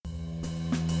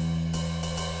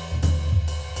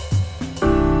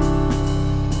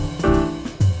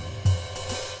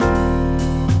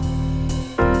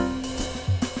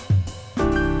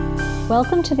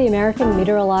Welcome to the American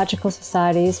Meteorological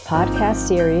Society's podcast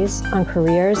series on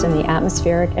careers in the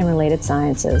atmospheric and related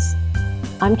sciences.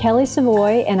 I'm Kelly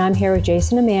Savoy, and I'm here with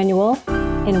Jason Emanuel,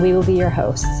 and we will be your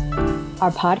hosts. Our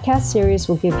podcast series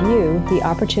will give you the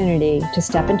opportunity to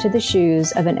step into the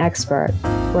shoes of an expert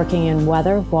working in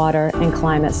weather, water, and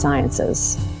climate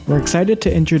sciences. We're excited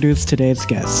to introduce today's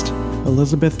guest,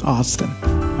 Elizabeth Austin,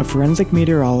 a forensic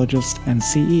meteorologist and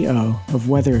CEO of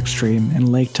Weather Xtreme in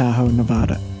Lake Tahoe,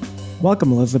 Nevada.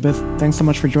 Welcome, Elizabeth. Thanks so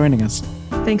much for joining us.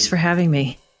 Thanks for having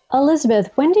me.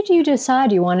 Elizabeth, when did you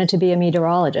decide you wanted to be a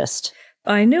meteorologist?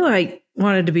 I knew I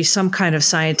wanted to be some kind of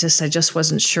scientist. I just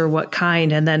wasn't sure what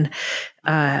kind. And then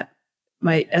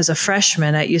as a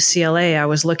freshman at UCLA, I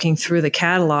was looking through the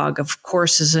catalog of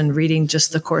courses and reading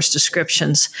just the course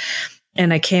descriptions.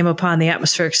 And I came upon the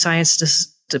atmospheric science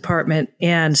department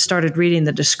and started reading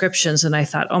the descriptions. And I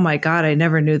thought, oh my God, I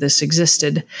never knew this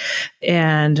existed.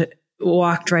 And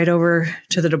walked right over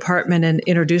to the department and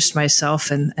introduced myself,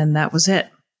 and that was it.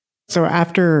 So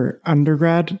after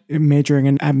undergrad, majoring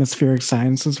in atmospheric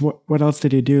sciences, what else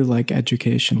did you do, like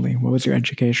educationally? What was your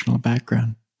educational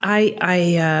background?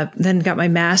 I then got my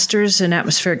master's in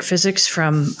atmospheric physics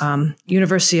from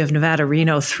University of Nevada,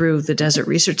 Reno through the Desert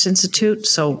Research Institute.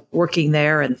 So working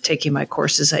there and taking my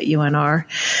courses at UNR,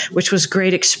 which was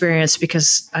great experience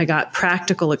because I got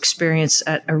practical experience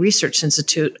at a research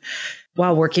institute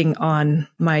while working on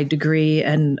my degree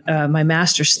and my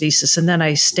master's thesis. And then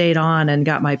I stayed on and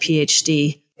got my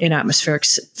PhD in atmospheric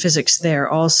physics there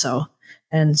also.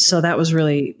 And so that was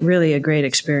really, really a great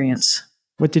experience.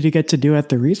 What did you get to do at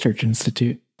the Research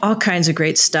Institute? All kinds of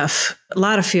great stuff. A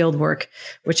lot of field work,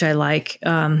 which I like.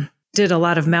 Did a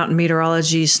lot of mountain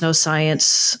meteorology, snow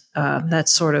science, that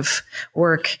sort of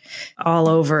work all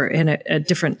over in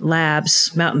different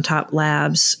labs, mountaintop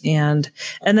labs. And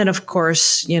then, of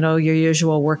course, your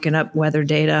usual working up weather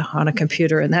data on a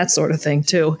computer and that sort of thing,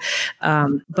 too.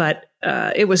 But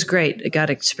it was great. I got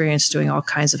experience doing all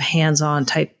kinds of hands-on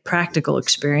type practical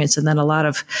experience, and then a lot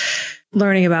of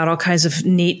learning about all kinds of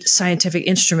neat scientific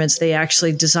instruments they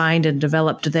actually designed and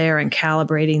developed there and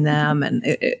calibrating them. And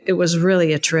it was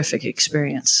really a terrific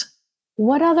experience.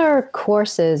 What other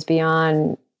courses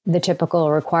beyond the typical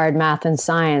required math and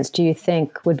science do you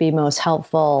think would be most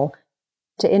helpful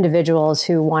to individuals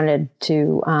who wanted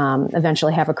to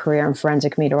eventually have a career in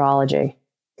forensic meteorology?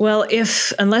 Well,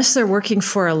 unless they're working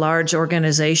for a large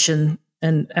organization,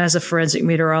 and as a forensic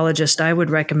meteorologist, I would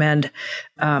recommend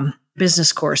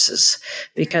business courses,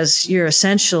 because you're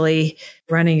essentially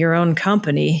running your own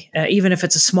company, even if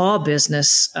it's a small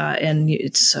business and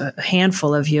it's a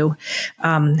handful of you.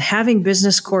 Having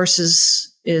business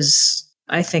courses is,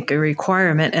 I think, a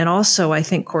requirement. And also, I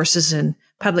think courses in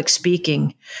public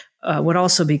speaking would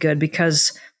also be good,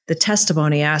 because the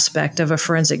testimony aspect of a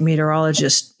forensic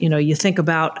meteorologist, you think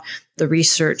about the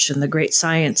research and the great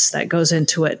science that goes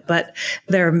into it, but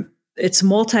it's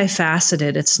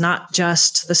multifaceted. It's not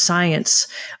just the science.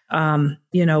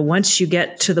 Once you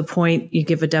get to the point, you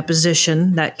give a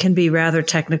deposition that can be rather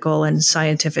technical and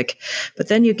scientific, but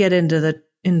then you get into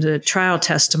the trial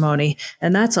testimony,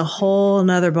 and that's a whole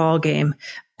nother ball game.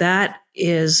 That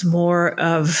is more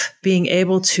of being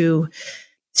able to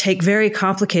take very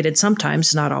complicated,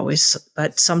 sometimes, not always,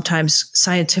 but sometimes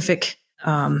scientific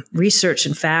research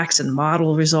and facts and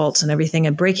model results and everything,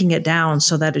 and breaking it down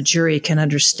so that a jury can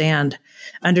understand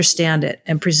it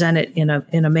and present it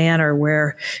in a manner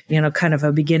where, kind of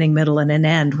a beginning, middle, and an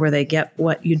end, where they get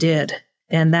what you did.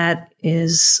 And that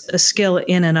is a skill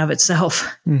in and of itself.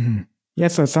 Mm-hmm. Yeah,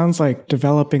 so it sounds like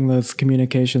developing those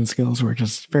communication skills were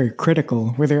just very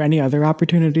critical. Were there any other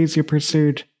opportunities you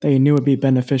pursued that you knew would be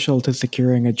beneficial to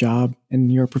securing a job in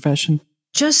your profession?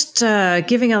 Just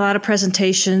giving a lot of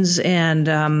presentations, and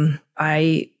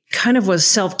I kind of was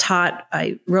self-taught.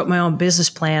 I wrote my own business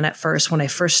plan at first when I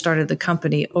first started the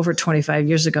company over 25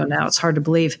 years ago now. It's hard to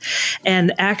believe.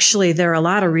 And actually, there are a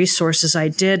lot of resources. I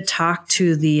did talk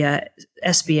to the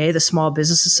SBA, the Small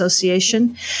Business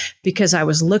Association, because I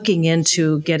was looking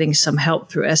into getting some help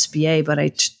through SBA, but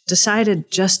I decided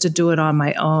just to do it on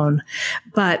my own.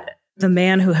 But the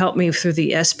man who helped me through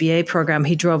the SBA program,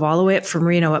 he drove all the way up from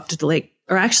Reno up to the lake,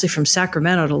 or actually from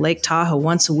Sacramento to Lake Tahoe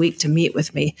once a week to meet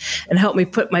with me and help me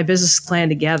put my business plan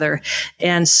together.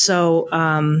 And so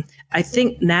I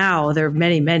think now there are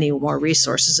many, many more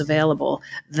resources available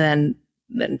than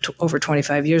over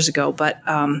 25 years ago. But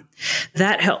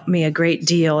that helped me a great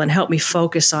deal and helped me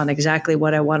focus on exactly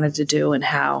what I wanted to do and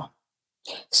how.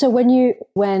 So when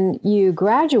you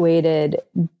graduated,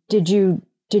 did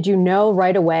you know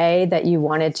right away that you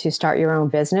wanted to start your own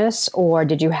business, or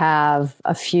did you have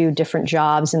a few different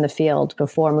jobs in the field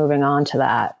before moving on to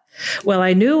that? Well,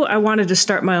 I knew I wanted to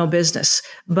start my own business,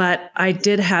 but I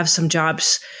did have some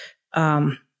jobs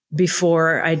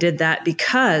before I did that,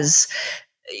 because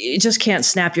you just can't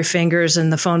snap your fingers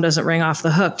and the phone doesn't ring off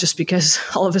the hook just because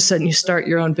all of a sudden you start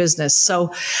your own business.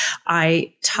 So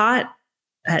I taught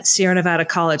at Sierra Nevada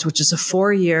College, which is a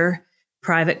 4-year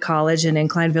private college in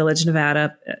Incline Village,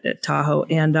 Nevada, at Tahoe.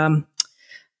 And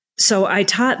so I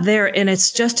taught there, and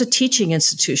it's just a teaching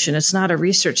institution. It's not a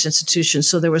research institution.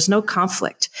 So there was no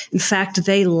conflict. In fact,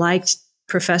 they liked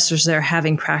professors there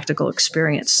having practical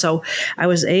experience. So I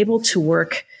was able to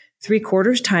work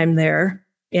 3/4 time there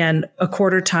and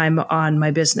 1/4 time on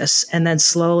my business. And then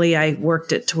slowly I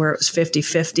worked it to where it was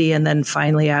 50-50. And then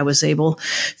finally I was able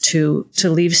to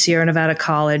leave Sierra Nevada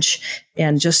College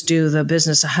and just do the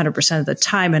business 100% of the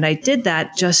time. And I did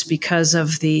that just because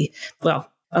of a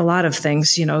lot of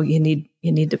things, you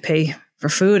need to pay for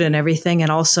food and everything.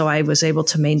 And also I was able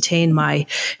to maintain my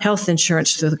health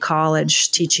insurance through the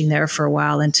college, teaching there for a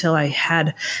while until I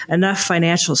had enough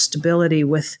financial stability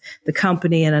with the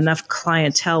company and enough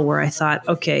clientele where I thought,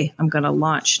 okay, I'm going to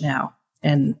launch now,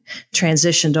 and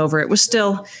transitioned over. It's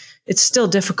still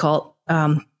difficult,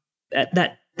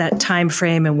 that time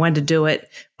frame and when to do it,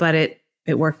 but it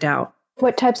worked out.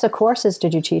 What types of courses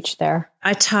did you teach there?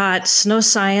 I taught snow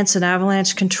science and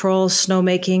avalanche control,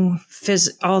 snowmaking,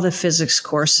 all the physics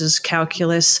courses,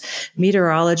 calculus,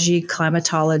 meteorology,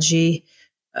 climatology,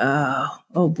 GIS.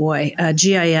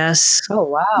 Oh,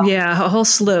 wow. Yeah, a whole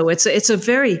slew. It's a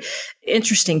very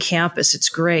interesting campus. It's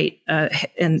great.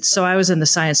 And so I was in the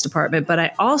science department, but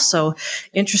I also,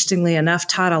 interestingly enough,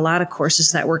 taught a lot of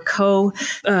courses that were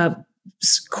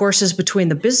courses between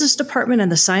the business department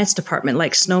and the science department,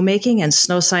 like snowmaking and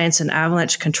snow science and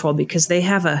avalanche control, because they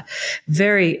have a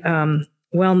very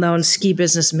well-known ski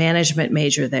business management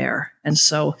major there. And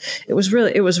so it was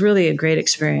really a great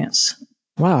experience.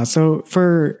 Wow. So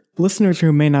for listeners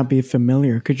who may not be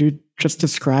familiar, could you just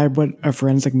describe what a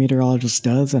forensic meteorologist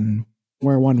does and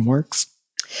where one works?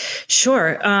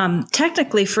 Sure.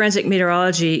 Technically, forensic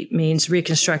meteorology means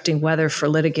reconstructing weather for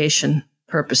litigation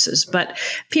purposes, but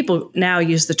people now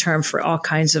use the term for all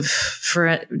kinds of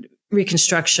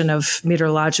reconstruction of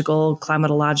meteorological,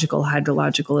 climatological,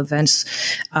 hydrological events.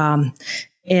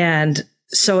 And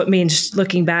so it means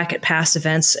looking back at past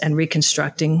events and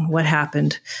reconstructing what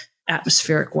happened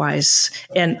atmospheric wise.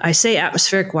 And I say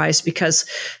atmospheric wise because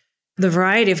the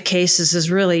variety of cases is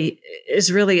really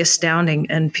astounding,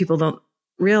 and people don't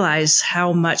realize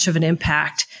how much of an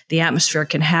impact the atmosphere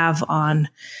can have on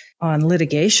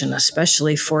litigation,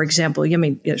 especially, for example,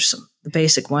 there's the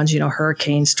basic ones,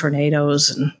 hurricanes,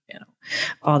 tornadoes, and,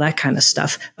 all that kind of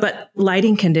stuff. But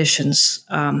lighting conditions,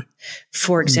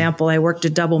 for example, I worked a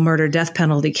double murder death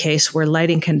penalty case where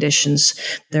lighting conditions,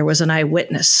 there was an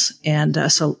eyewitness,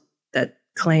 and so that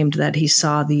claimed that he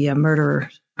saw the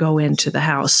murderer go into the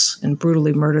house and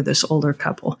brutally murder this older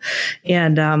couple.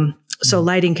 And so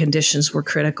lighting conditions were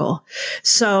critical.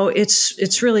 So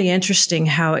it's really interesting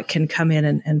how it can come in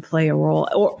and play a role.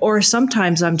 Or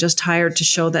sometimes I'm just hired to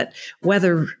show that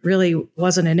weather really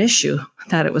wasn't an issue,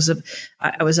 that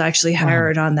I was actually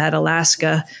hired on that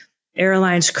Alaska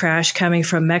Airlines crash coming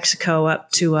from Mexico up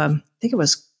to, I think it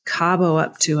was Cabo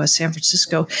up to San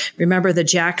Francisco. Remember, the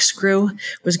jack screw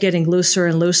was getting looser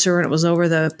and looser, and it was over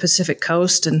the Pacific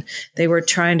coast, and they were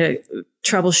trying to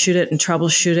troubleshoot it,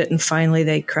 and finally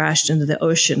they crashed into the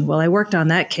ocean. Well, I worked on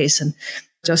that case, and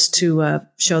just to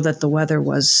show that the weather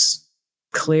was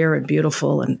clear and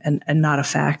beautiful and not a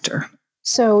factor.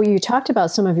 So you talked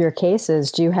about some of your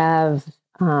cases. Do you have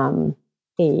an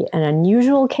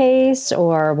unusual case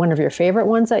or one of your favorite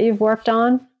ones that you've worked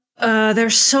on?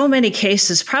 There's so many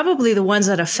cases. Probably the ones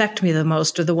that affect me the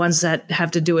most are the ones that have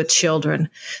to do with children.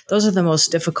 Those are the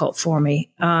most difficult for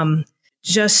me,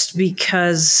 just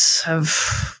because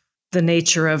of the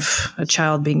nature of a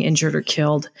child being injured or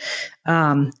killed.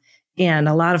 And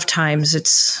a lot of times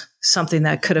it's something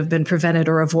that could have been prevented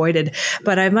or avoided.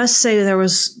 But I must say there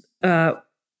was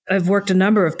I've worked a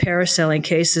number of parasailing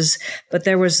cases, but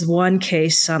there was one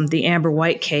case, the Amber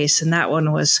White case, and that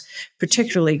one was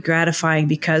particularly gratifying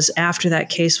because after that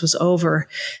case was over,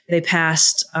 they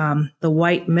passed the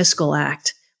White-Miskell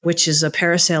Act, which is a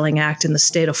parasailing act in the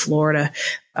state of Florida,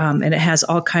 and it has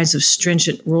all kinds of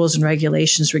stringent rules and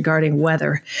regulations regarding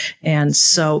weather. And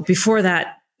so before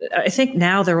that, I think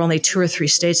now there are only 2 or 3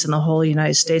 states in the whole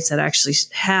United States that actually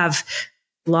have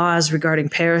laws regarding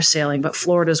parasailing, but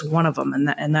Florida is one of them,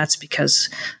 and that's because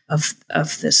of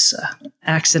this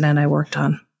accident I worked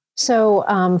on. So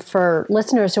for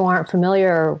listeners who aren't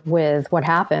familiar with what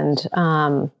happened,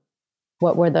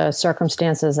 what were the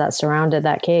circumstances that surrounded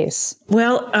that case?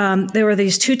 Well, there were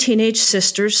these 2 teenage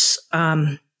sisters.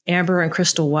 Amber and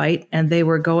Crystal White, and they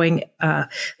were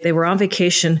on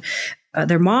vacation.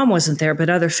 Their mom wasn't there, but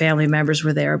other family members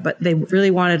were there, but they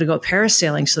really wanted to go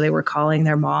parasailing. So they were calling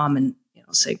their mom and,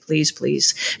 saying, please,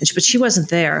 please. But she wasn't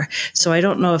there. So I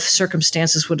don't know if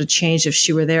circumstances would have changed if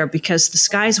she were there, because the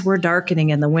skies were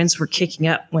darkening and the winds were kicking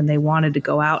up when they wanted to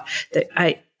go out.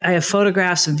 I have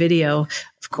photographs and video,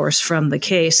 of course, from the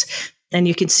case. And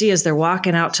you can see as they're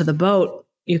walking out to the boat,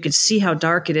 you could see how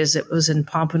dark it is. It was in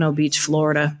Pompano Beach,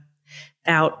 Florida,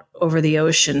 out over the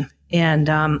ocean. And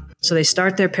so they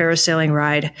start their parasailing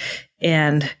ride,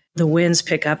 and the winds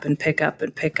pick up and pick up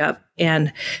and pick up.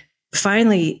 And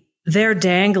finally, they're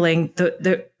dangling.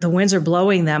 The winds are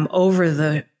blowing them over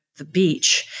the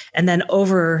beach and then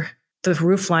over the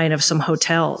roofline of some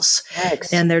hotels.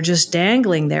 Yikes. And they're just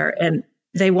dangling there. And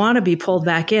they want to be pulled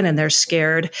back in, and they're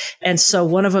scared. And so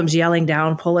one of them's yelling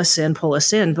down, pull us in, pull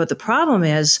us in. But the problem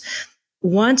is,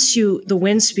 once the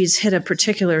wind speeds hit a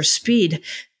particular speed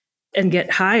and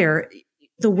get higher,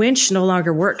 the winch no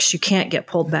longer works. You can't get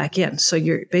pulled back in. So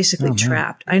you're basically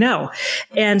trapped. I know.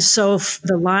 And so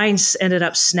the lines ended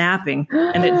up snapping,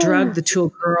 and it dragged the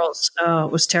two girls. Oh,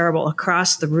 it was terrible.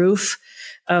 Across the roof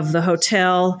of the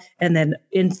hotel, and then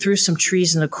in through some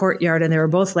trees in the courtyard. And they were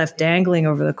both left dangling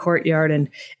over the courtyard.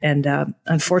 And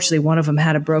unfortunately, one of them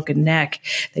had a broken neck.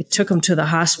 They took him to the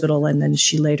hospital, and then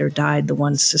she later died, the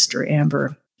one sister,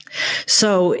 Amber.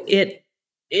 So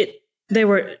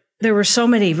there were so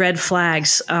many red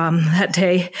flags that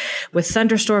day, with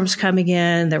thunderstorms coming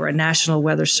in. There were National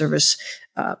Weather Service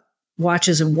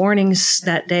watches and warnings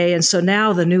that day. And so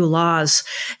now the new laws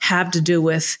have to do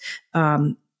with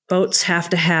boats have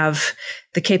to have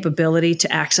the capability to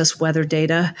access weather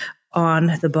data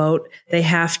on the boat. They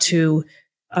have to,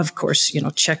 of course,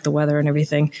 check the weather and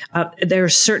everything. There are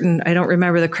certain, I don't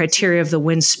remember the criteria of the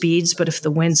wind speeds, but if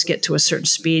the winds get to a certain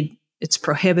speed, it's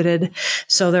prohibited.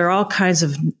 So there are all kinds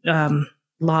of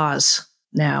laws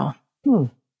now. Well,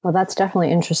 that's definitely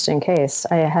an interesting case.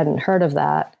 I hadn't heard of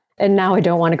that. And now I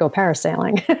don't want to go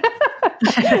parasailing.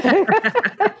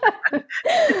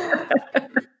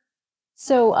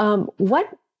 So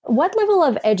what level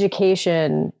of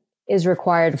education is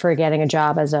required for getting a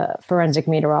job as a forensic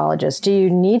meteorologist? Do you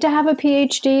need to have a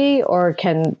PhD, or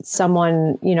can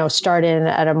someone, start in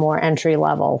at a more entry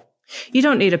level? You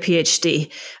don't need a PhD.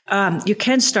 You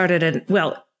can start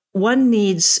one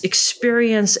needs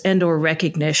experience and or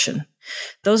recognition.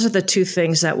 Those are the two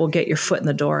things that will get your foot in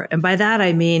the door. And by that,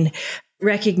 I mean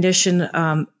recognition.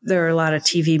 There are a lot of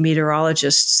TV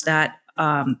meteorologists that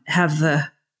have the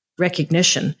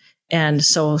recognition. And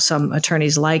so some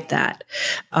attorneys like that.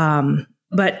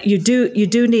 But you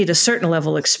do need a certain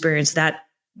level of experience. That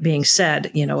being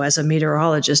said, as a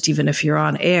meteorologist, even if you're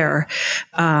on air,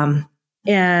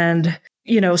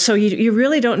 so you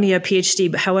really don't need a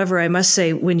PhD. But however, I must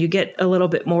say, when you get a little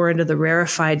bit more into the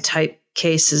rarefied type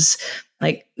cases,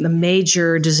 like the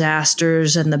major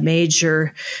disasters and the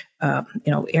major,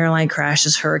 airline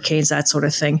crashes, hurricanes, that sort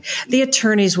of thing, the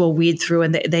attorneys will weed through,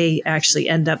 and they actually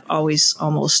end up always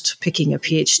almost picking a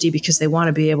PhD because they want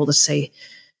to be able to say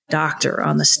doctor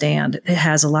on the stand. It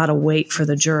has a lot of weight for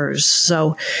the jurors.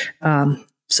 So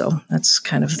that's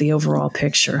kind of the overall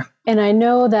picture. And I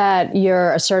know that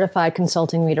you're a certified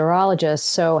consulting meteorologist.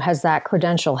 So has that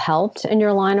credential helped in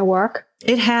your line of work?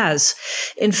 It has.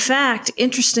 In fact,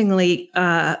 interestingly,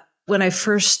 when I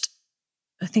first,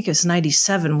 I think it was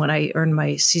 97 when I earned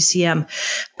my CCM,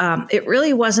 it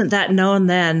really wasn't that known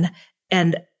then.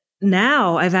 And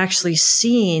now I've actually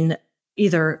seen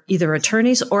either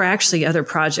attorneys or actually other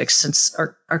projects, since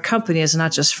our company is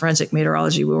not just forensic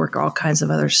meteorology. We work all kinds of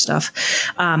other stuff.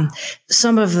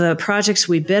 Some of the projects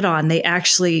we bid on, they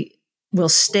actually will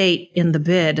state in the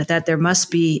bid that there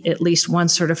must be at least one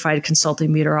certified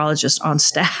consulting meteorologist on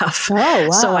staff. Oh,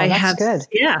 wow. So that's good.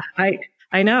 Yeah,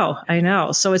 I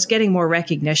know. So it's getting more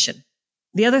recognition.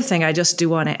 The other thing I just do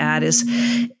want to add is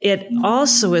it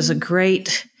also is a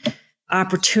great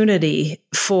opportunity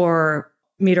for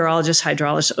meteorologists,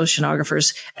 hydrologists,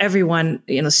 oceanographers, everyone,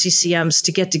 CCMs,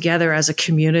 to get together as a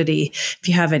community. If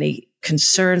you have any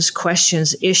concerns,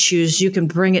 questions, issues, you can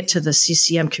bring it to the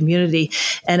CCM community.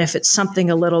 And if it's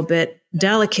something a little bit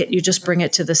delicate, you just bring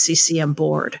it to the CCM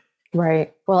board.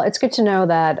 Right. Well, it's good to know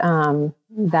that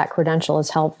that credential is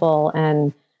helpful.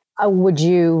 And would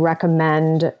you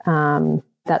recommend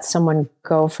that someone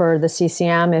go for the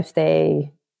CCM if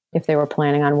they were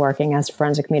planning on working as a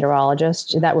forensic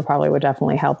meteorologist? That would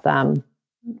definitely help them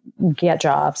get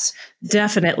jobs.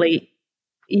 Definitely.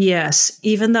 Yes.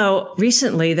 Even though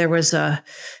recently there was a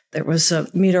There was a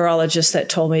meteorologist that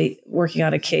told me, working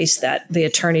on a case, that the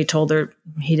attorney told her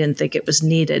he didn't think it was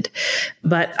needed.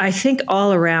 But I think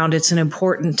all around, it's an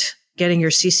important getting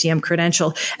your CCM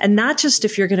credential, and not just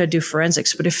if you're going to do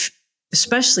forensics, but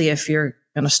especially if you're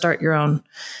going to start your own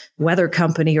weather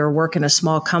company or work in a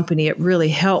small company, it really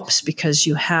helps because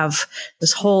you have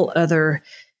this whole other,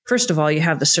 first of all, you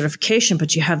have the certification,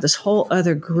 but you have this whole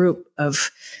other group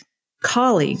of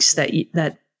colleagues that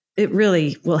it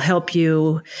really will help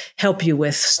you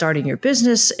with starting your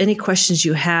business. Any questions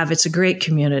you have, it's a great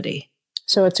community.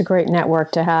 So it's a great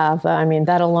network to have. I mean,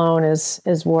 that alone is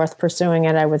worth pursuing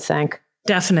it, I would think.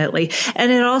 Definitely.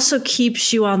 And it also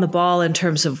keeps you on the ball in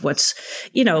terms of what's,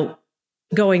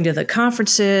 going to the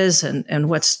conferences and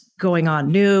what's going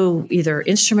on new, either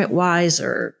instrument wise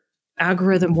or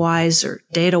algorithm wise or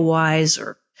data wise,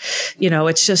 or,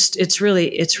 it's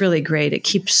really great. It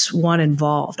keeps one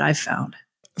involved, I've found.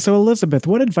 So Elizabeth,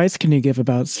 what advice can you give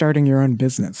about starting your own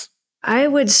business? I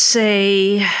would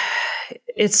say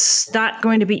it's not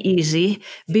going to be easy.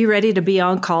 Be ready to be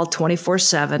on call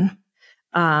 24/7.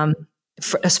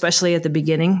 Especially at the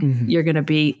beginning, mm-hmm. You're going to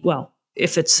be,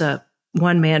 if it's a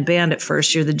one-man band at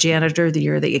first, you're the janitor,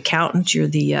 you're the accountant, you're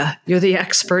the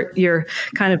expert, you're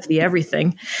kind of the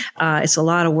everything. It's a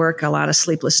lot of work, a lot of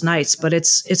sleepless nights, but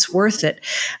it's worth it.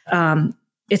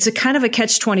 It's a kind of a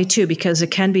catch-22 because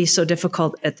it can be so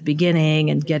difficult at the beginning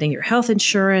and getting your health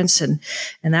insurance and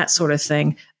that sort of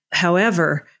thing.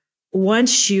 However,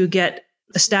 once you get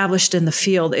established in the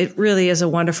field, it really is a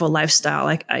wonderful lifestyle.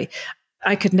 Like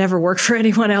I could never work for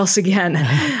anyone else again.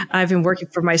 I've been working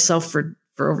for myself for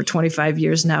over 25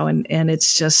 years now. And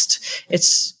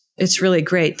it's really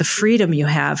great. The freedom you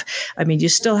have. I mean, you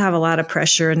still have a lot of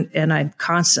pressure and I'm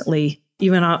constantly,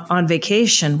 even on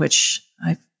vacation, which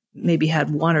I've maybe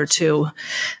had one or two,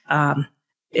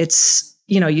 it's,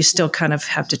 you still kind of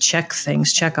have to check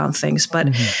on things. But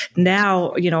mm-hmm.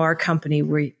 Now, our company,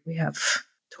 we have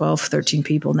 12, 13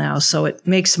 people now. So it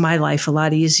makes my life a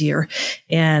lot easier.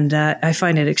 And I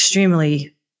find it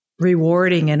extremely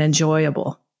rewarding and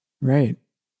enjoyable. Right.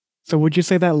 So would you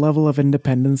say that level of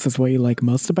independence is what you like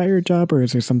most about your job, or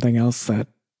is there something else that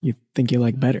you think you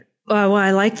like better? Well,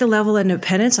 I like the level of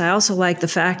independence. I also like the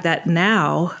fact that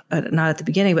now, not at the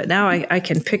beginning, but now I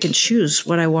can pick and choose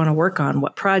what I want to work on,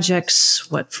 what projects,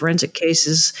 what forensic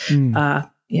cases,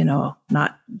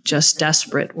 not just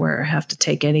desperate where I have to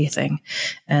take anything.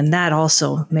 And that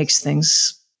also makes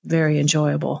things very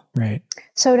enjoyable. Right.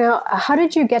 So now, how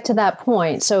did you get to that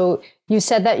point? So you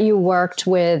said that you worked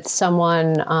with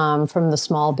someone from the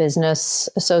Small Business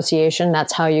Association.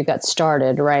 That's how you got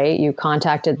started, right? You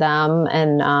contacted them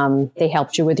and they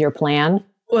helped you with your plan?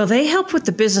 Well, they helped with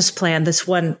the business plan. This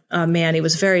one man, he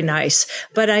was very nice,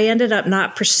 but I ended up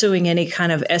not pursuing any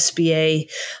kind of SBA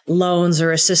loans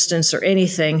or assistance or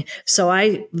anything. So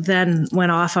I then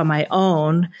went off on my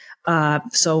own.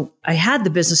 So I had the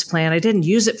business plan. I didn't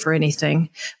use it for anything,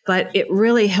 but it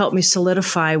really helped me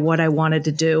solidify what I wanted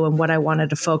to do and what I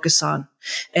wanted to focus on.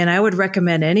 And I would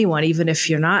recommend anyone, even if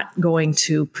you're not going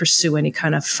to pursue any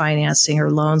kind of financing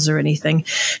or loans or anything,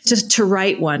 just to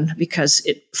write one, because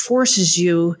it forces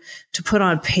you to put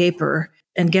on paper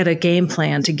and get a game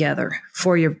plan together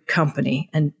for your company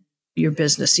and your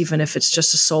business, even if it's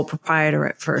just a sole proprietor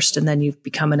at first, and then you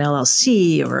become an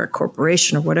LLC or a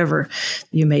corporation or whatever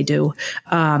you may do.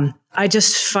 I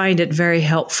just find it very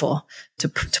helpful to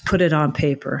put it on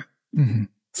paper. Mm-hmm.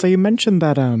 So you mentioned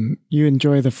that you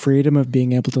enjoy the freedom of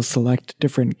being able to select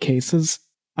different cases.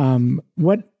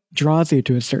 What draws you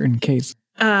to a certain case?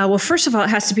 Well, first of all, it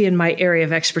has to be in my area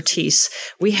of expertise.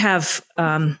 We have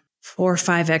 4 or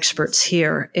 5 experts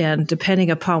here, and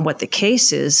depending upon what the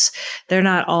case is, they're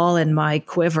not all in my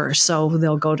quiver. So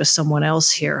they'll go to someone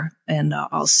else here, and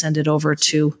I'll send it over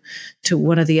to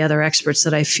one of the other experts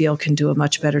that I feel can do a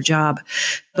much better job.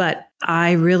 But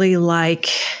I really like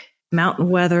mountain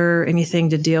weather, anything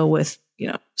to deal with,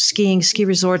 skiing, ski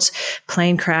resorts,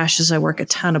 plane crashes. I work a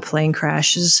ton of plane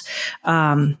crashes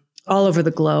all over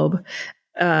the globe.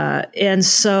 And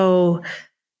so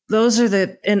those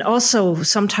are and also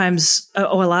sometimes, a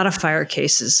lot of fire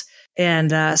cases.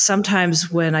 And sometimes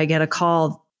when I get a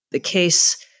call, the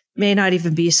case may not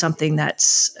even be something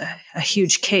that's a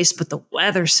huge case, but the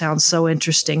weather sounds so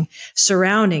interesting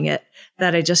surrounding it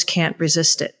that I just can't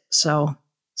resist it. So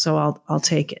I'll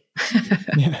take it.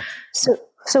 Yeah.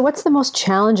 So what's the most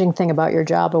challenging thing about your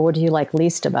job, or what do you like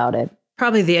least about it?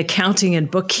 Probably the accounting and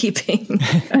bookkeeping.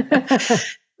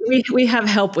 We have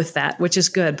help with that, which is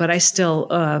good, but I still,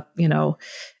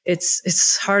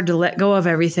 it's hard to let go of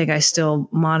everything. I still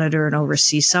monitor and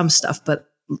oversee some stuff, but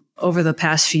over the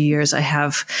past few years, I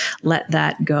have let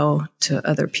that go to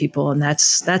other people. And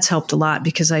that's helped a lot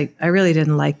because I really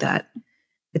didn't like that.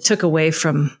 It took away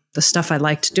from the stuff I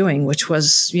liked doing, which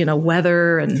was,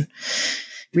 weather and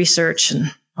research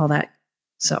and all that.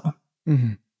 So.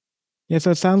 Mm-hmm. Yeah.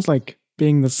 So it sounds like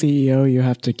being the CEO, you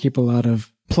have to keep a lot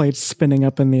of plates spinning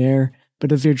up in the air. But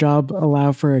does your job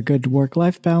allow for a good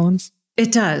work-life balance?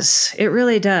 It does. It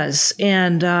really does.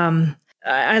 And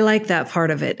I like that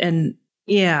part of it. And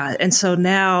yeah. And so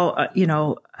now,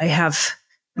 I have,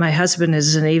 my husband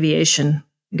is an aviation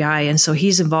guy. And so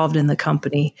he's involved in the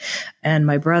company. And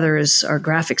my brother is our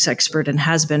graphics expert and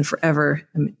has been forever,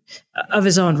 of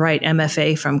his own right,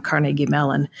 MFA from Carnegie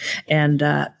Mellon. And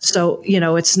so,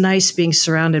 it's nice being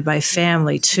surrounded by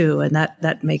family too. And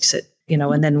that makes it,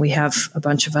 and then we have a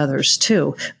bunch of others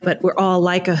too, but we're all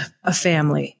like a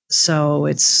family. So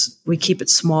we keep it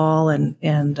small and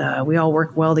we all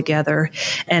work well together.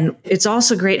 And it's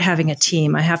also great having a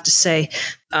team. I have to say,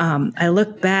 I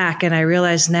look back and I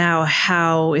realize now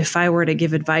how, if I were to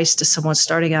give advice to someone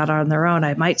starting out on their own,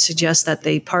 I might suggest that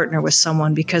they partner with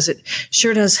someone, because it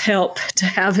sure does help to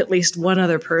have at least one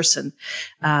other person,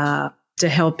 to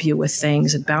help you with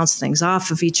things and bounce things off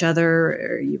of each other,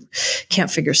 or you can't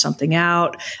figure something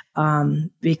out,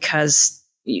 because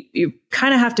you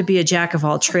kind of have to be a jack of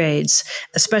all trades,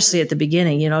 especially at the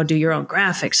beginning, do your own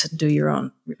graphics and do your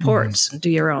own reports and do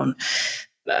your own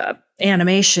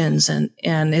animations. And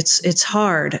it's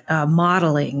hard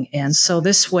modeling. And so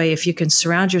this way, if you can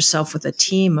surround yourself with a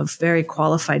team of very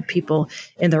qualified people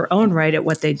in their own right at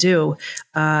what they do,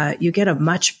 you get a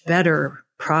much better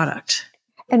product.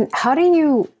 And how do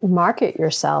you market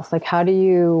yourself? Like, how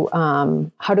do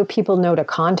people know to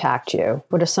contact you?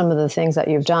 What are some of the things that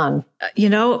you've done?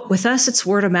 With us, it's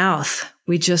word of mouth.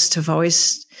 We just have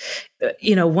always,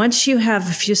 once you have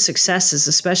a few successes,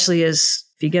 especially if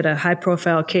you get a high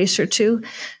profile case or two,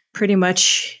 pretty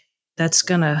much that's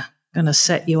going to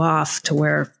set you off to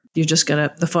where you're just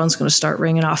the phone's going to start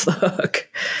ringing off the hook.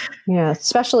 Yeah,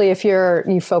 especially if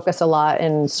you focus a lot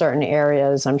in certain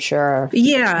areas, I'm sure.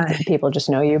 Yeah. People just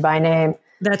know you by name.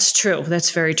 That's true.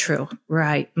 That's very true.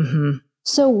 Right. Mm-hmm.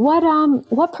 So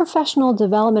what professional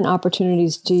development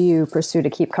opportunities do you pursue to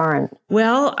keep current?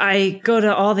 Well, I go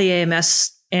to all the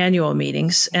AMS annual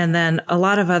meetings and then a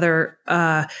lot of other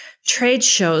trade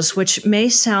shows, which may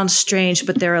sound strange,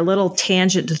 but they're a little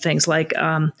tangent to things like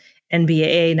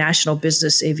NBAA, National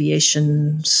Business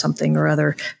Aviation, something or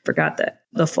other, forgot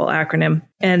the full acronym.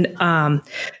 And a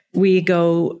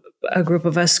group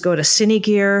of us go to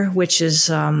CineGear, which is,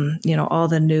 all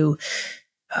the new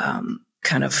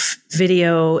kind of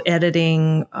video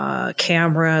editing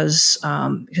cameras,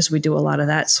 because we do a lot of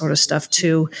that sort of stuff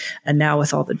too. And now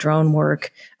with all the drone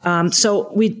work.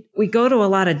 So we go to a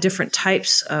lot of different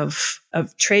types of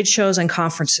trade shows and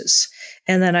conferences.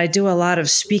 And then I do a lot of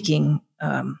speaking,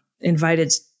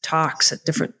 invited talks at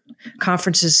different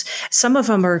conferences. Some of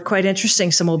them are quite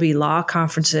interesting. Some will be law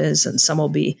conferences and some will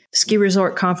be ski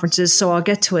resort conferences. So I'll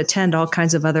get to attend all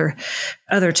kinds of other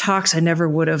talks I never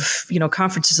would have,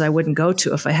 conferences I wouldn't go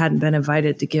to if I hadn't been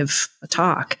invited to give a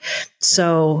talk.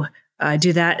 So I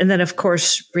do that. And then, of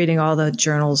course, reading all the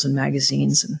journals and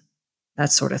magazines and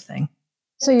that sort of thing.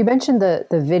 So you mentioned the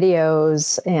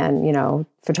videos and,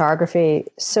 photography.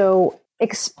 So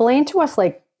explain to us,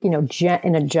 like, in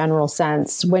a general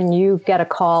sense, when you get a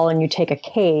call and you take a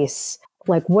case,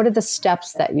 like, what are the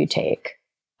steps that you take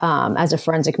as a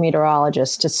forensic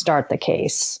meteorologist to start the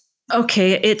case?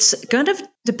 Okay, it's going to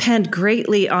depend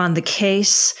greatly on the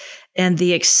case and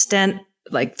the extent,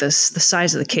 like the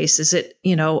size of the case. Is it,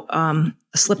 a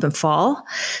slip and fall?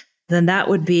 Then that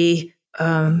would be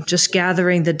just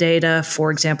gathering the data. For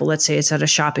example, let's say it's at a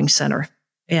shopping center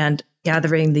and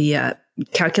gathering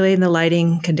calculating the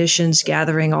lighting conditions,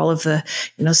 gathering all of the,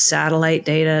 satellite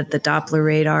data, the Doppler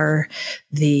radar,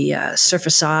 the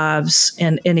surface obs,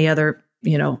 and any other,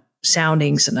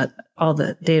 soundings and all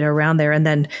the data around there. And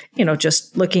then,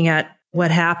 just looking at what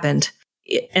happened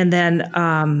and then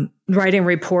writing a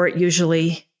report,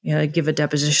 usually, give a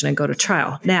deposition and go to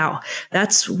trial. Now,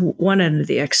 that's one end of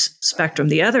the spectrum.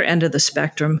 The other end of the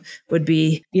spectrum would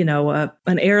be,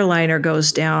 an airliner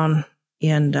goes down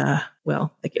in,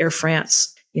 like Air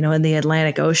France, in the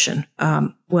Atlantic Ocean.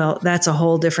 Well, that's a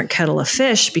whole different kettle of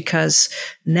fish because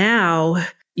now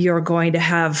you're going to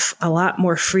have a lot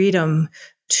more freedom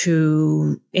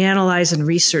to analyze and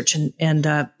research and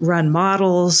run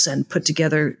models and put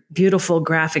together beautiful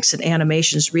graphics and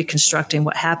animations reconstructing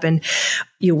what happened.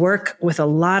 You work with a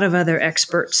lot of other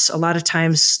experts. A lot of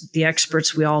times the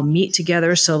experts, we all meet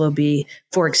together. So there'll be,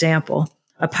 for example,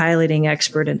 a piloting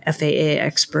expert, an FAA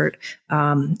expert,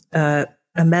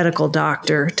 a medical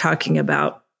doctor talking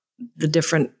about the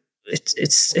different,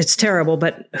 it's terrible,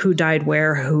 but who died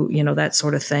where, who, that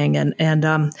sort of thing. And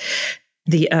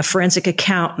the forensic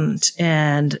accountant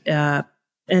and a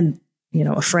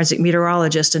forensic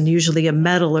meteorologist and usually a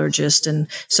metallurgist. And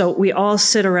so we all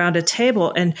sit around a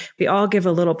table and we all give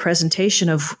a little presentation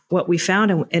of what we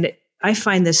found. And I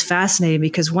find this fascinating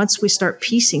because once we start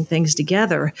piecing things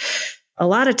together, a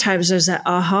lot of times there's that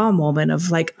aha moment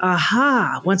of like,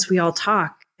 aha, once we all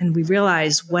talk and we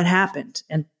realize what happened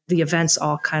and the events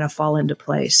all kind of fall into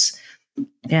place.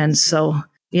 And so,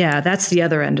 yeah, that's the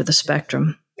other end of the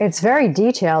spectrum. It's very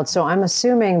detailed. So I'm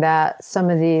assuming that some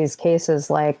of these cases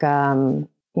like, a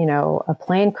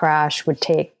plane crash would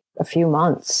take a few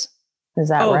months. Is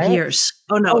that right? Oh, years.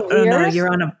 Oh, no, no,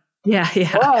 you're on a, yeah.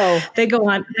 Whoa. They go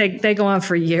on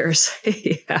for years.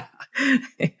 Yeah.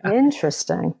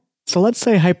 Interesting. So let's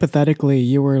say hypothetically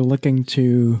you were looking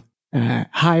to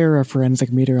hire a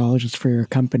forensic meteorologist for your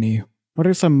company. What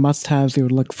are some must-haves you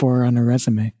would look for on a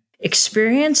resume?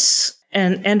 Experience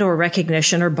and or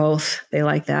recognition, or both. They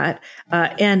like that.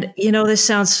 And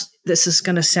this is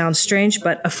going to sound strange,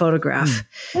 but a photograph.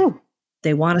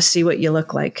 They want to see what you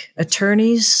look like.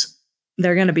 Attorneys,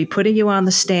 they're going to be putting you on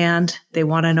the stand. They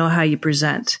want to know how you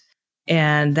present.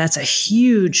 And that's a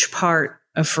huge part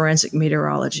of forensic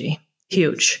meteorology.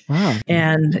 Huge. Wow.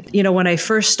 And, when I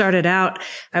first started out,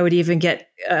 I would even get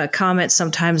comments.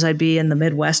 Sometimes I'd be in the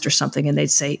Midwest or something and they'd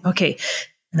say, okay,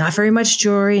 not very much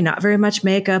jewelry, not very much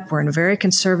makeup. We're in a very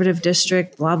conservative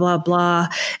district, blah, blah, blah.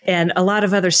 And a lot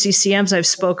of other CCMs I've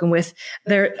spoken with,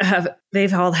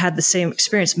 they've all had the same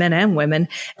experience, men and women.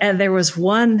 And there was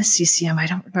one CCM, I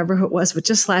don't remember who it was, but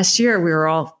just last year we were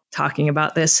all talking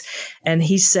about this. And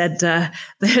he said the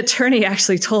attorney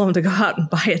actually told him to go out and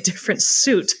buy a different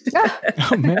suit.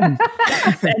 Oh, man.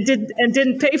 and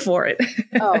didn't pay for it.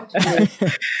 Oh,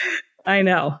 geez. I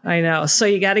know. So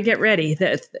you got to get ready.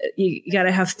 That you got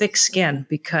to have thick skin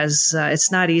because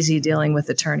it's not easy dealing with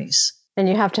attorneys. And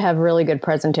you have to have really good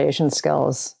presentation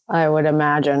skills, I would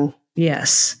imagine.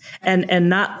 Yes. And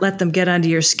not let them get under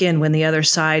your skin when the other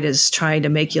side is trying to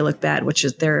make you look bad, which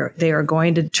is they are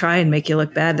going to try and make you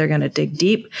look bad. They're going to dig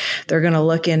deep. They're going to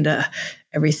look into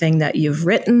everything that you've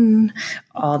written,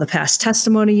 all the past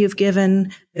testimony you've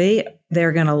given.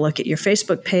 They're going to look at your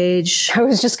Facebook page. I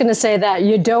was just going to say that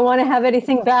you don't want to have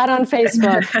anything bad on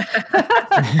Facebook.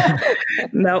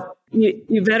 No,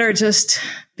 you better just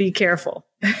be careful.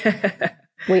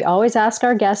 We always ask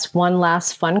our guests one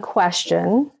last fun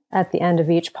question at the end of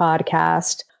each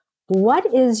podcast.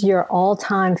 What is your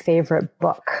all-time favorite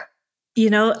book?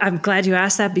 I'm glad you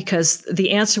asked that because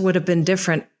the answer would have been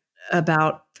different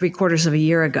about 3/4 of a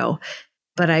year ago.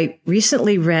 But I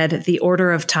recently read The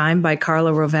Order of Time by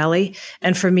Carlo Rovelli.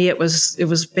 And for me, it was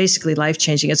basically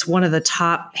life-changing. It's one of the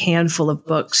top handful of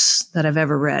books that I've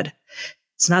ever read.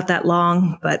 It's not that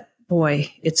long, but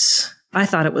boy, I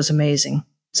thought it was amazing.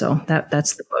 So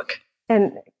that's the book.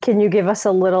 And can you give us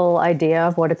a little idea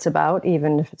of what it's about,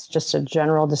 even if it's just a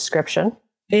general description?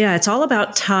 Yeah, it's all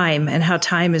about time and how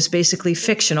time is basically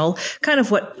fictional, kind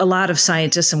of what a lot of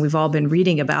scientists and we've all been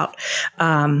reading about.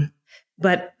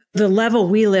 But the level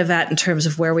we live at in terms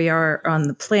of where we are on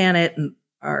the planet and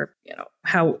our,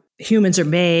 how humans are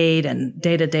made and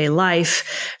day-to-day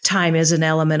life, time is an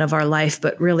element of our life,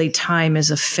 but really time is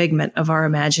a figment of our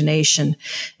imagination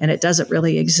and it doesn't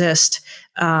really exist.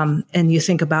 And you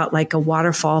think about like a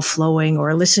waterfall flowing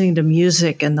or listening to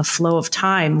music and the flow of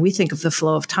time. We think of the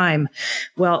flow of time.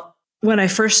 Well, when I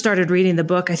first started reading the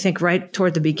book, I think right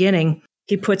toward the beginning,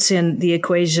 he puts in the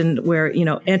equation where,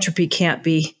 entropy can't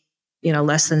be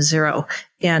less than 0.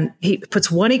 And he puts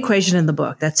one equation in the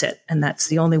book. That's it. And that's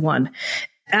the only one.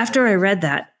 After I read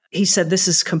that, he said, this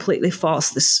is completely false.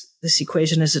 This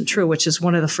equation isn't true, which is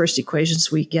one of the first equations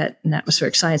we get in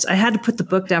atmospheric science. I had to put the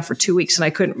book down for 2 weeks and I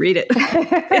couldn't read it.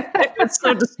 It was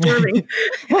so disturbing.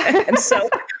 And so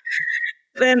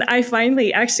then I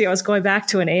was going back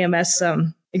to an AMS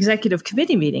executive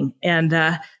committee meeting and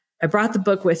I brought the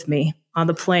book with me on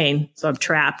the plane. So I'm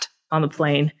trapped on the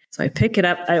plane. So I pick it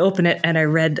up, I open it, and I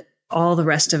read all the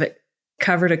rest of it,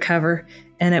 cover to cover,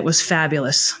 and it was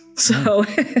fabulous. So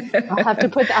I'll have to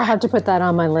put that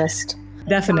on my list.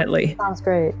 Definitely. Sounds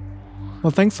great.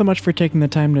 Well, thanks so much for taking the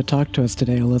time to talk to us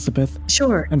today, Elizabeth.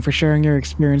 Sure. And for sharing your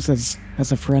experiences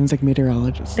as a forensic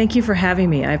meteorologist. Thank you for having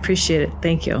me. I appreciate it.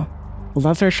 Thank you. Well,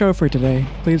 that's our show for today.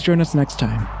 Please join us next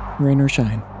time, rain or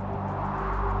shine.